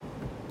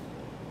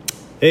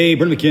Hey,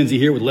 Brendan McKenzie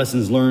here with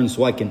Lessons Learned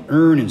so I can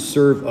earn and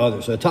serve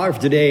others. So the topic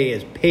for today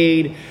is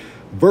paid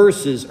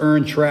versus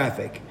earned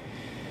traffic.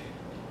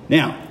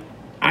 Now,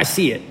 I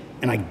see it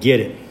and I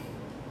get it,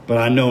 but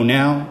I know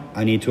now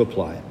I need to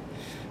apply it.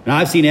 Now,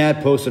 I've seen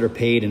ad posts that are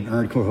paid and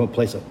earned come from a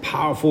place of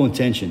powerful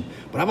intention,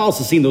 but I've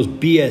also seen those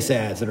BS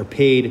ads that are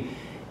paid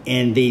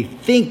and they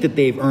think that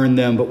they've earned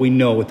them, but we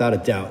know without a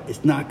doubt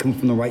it's not coming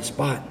from the right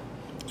spot.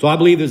 So I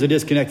believe there's a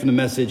disconnect from the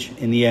message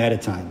in the ad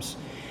at times.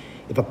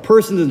 If a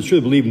person doesn't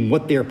truly believe in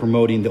what they are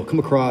promoting, they'll come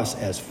across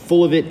as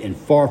full of it and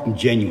far from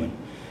genuine.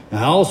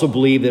 Now, I also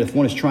believe that if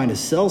one is trying to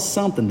sell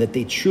something that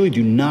they truly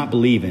do not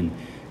believe in,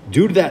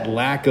 due to that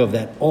lack of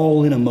that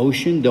all-in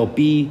emotion, there'll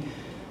be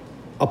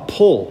a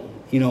pull,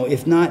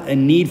 if not a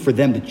need for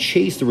them to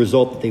chase the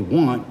result that they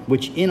want,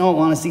 which in all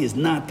honesty is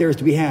not theirs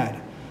to be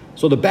had.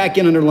 So the back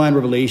end underlying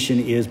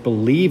revelation is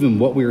believe in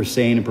what we are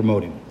saying and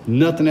promoting.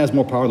 Nothing has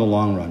more power in the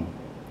long run.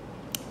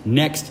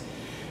 Next,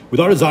 with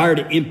our desire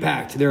to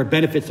impact, there are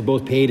benefits to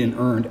both paid and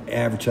earned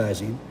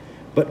advertising,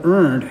 but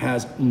earned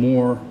has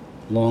more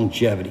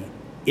longevity.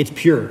 It's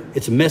pure.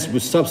 It's a message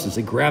with substance.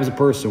 It grabs a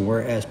person,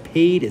 whereas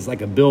paid is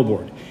like a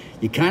billboard.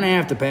 You kind of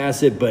have to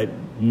pass it, but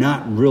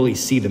not really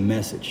see the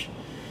message.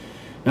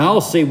 Now,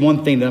 I'll say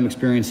one thing that I'm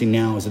experiencing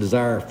now is a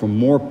desire for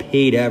more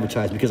paid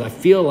advertising because I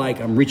feel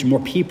like I'm reaching more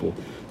people,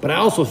 but I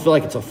also feel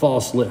like it's a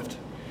false lift.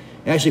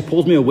 It actually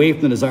pulls me away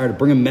from the desire to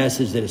bring a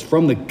message that is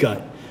from the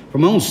gut.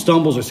 From my own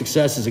stumbles or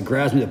successes, it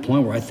grabs me to the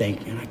point where I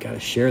think, I got to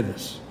share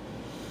this.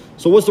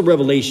 So what's the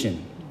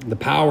revelation, the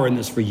power in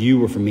this for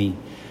you or for me?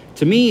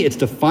 To me, it's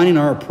defining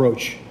our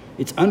approach.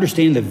 It's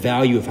understanding the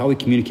value of how we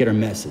communicate our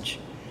message.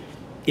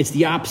 It's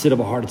the opposite of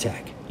a heart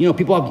attack.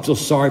 People often feel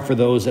sorry for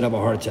those that have a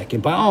heart attack.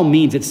 And by all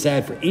means, it's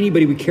sad for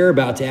anybody we care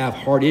about to have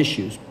heart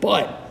issues.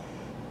 But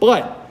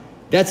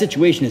that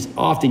situation is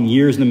often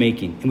years in the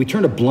making. And we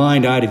turn a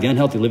blind eye to the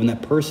unhealthy living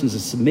that person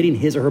is submitting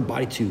his or her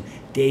body to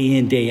day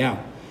in, day out.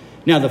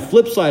 Now, the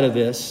flip side of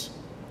this,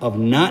 of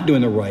not doing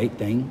the right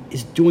thing,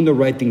 is doing the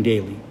right thing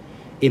daily.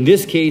 In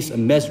this case, a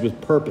message with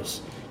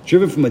purpose,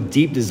 driven from a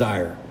deep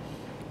desire.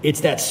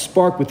 It's that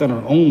spark within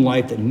our own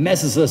life that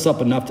messes us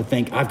up enough to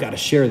think, I've got to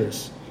share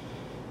this.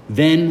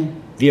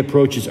 Then the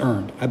approach is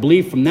earned. I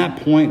believe from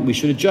that point, we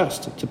should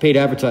adjust to paid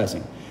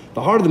advertising.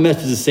 The heart of the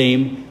message is the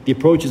same. The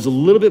approach is a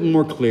little bit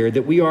more clear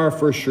that we are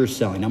for sure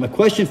selling. Now, my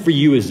question for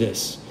you is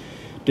this.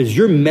 Does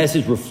your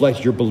message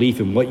reflect your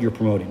belief in what you're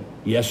promoting?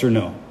 Yes or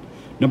no?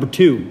 Number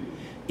two,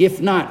 if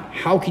not,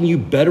 how can you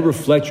better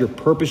reflect your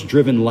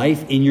purpose-driven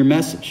life in your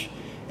message?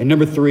 And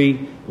number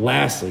three,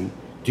 lastly,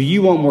 do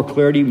you want more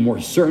clarity,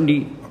 more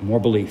certainty, or more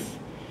belief?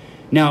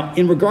 Now,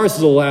 in regards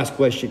to the last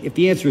question, if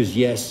the answer is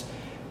yes,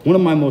 one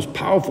of my most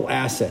powerful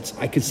assets,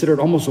 I consider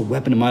it almost a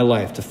weapon in my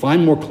life to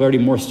find more clarity,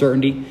 more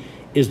certainty,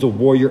 is the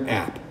Warrior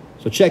app.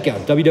 So check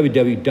out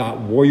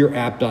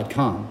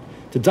www.warriorapp.com.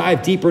 To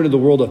dive deeper into the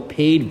world of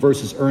paid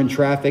versus earned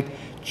traffic,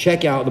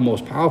 check out the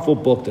most powerful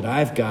book that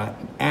I've got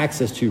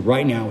access to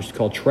right now, which is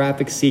called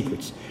Traffic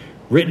Secrets,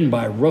 written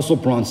by Russell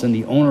Brunson,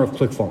 the owner of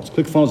ClickFunnels.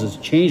 ClickFunnels has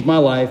changed my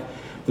life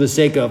for the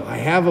sake of I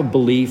have a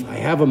belief, I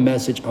have a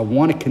message, I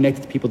want to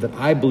connect to people that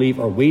I believe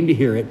are waiting to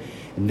hear it,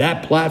 and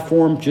that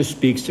platform just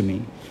speaks to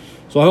me.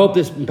 So I hope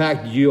this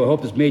impacted you. I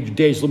hope this made your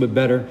days a little bit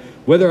better.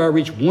 Whether I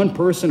reach one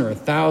person or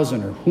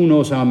 1,000 or who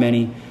knows how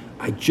many,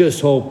 I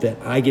just hope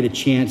that I get a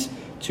chance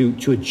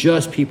to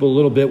adjust people a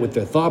little bit with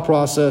their thought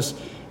process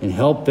and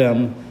help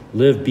them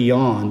live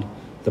beyond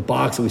the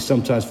box that we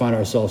sometimes find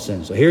ourselves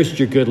in. So here's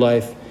your good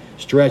life,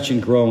 stretching,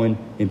 growing,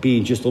 and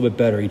being just a little bit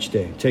better each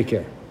day. Take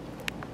care.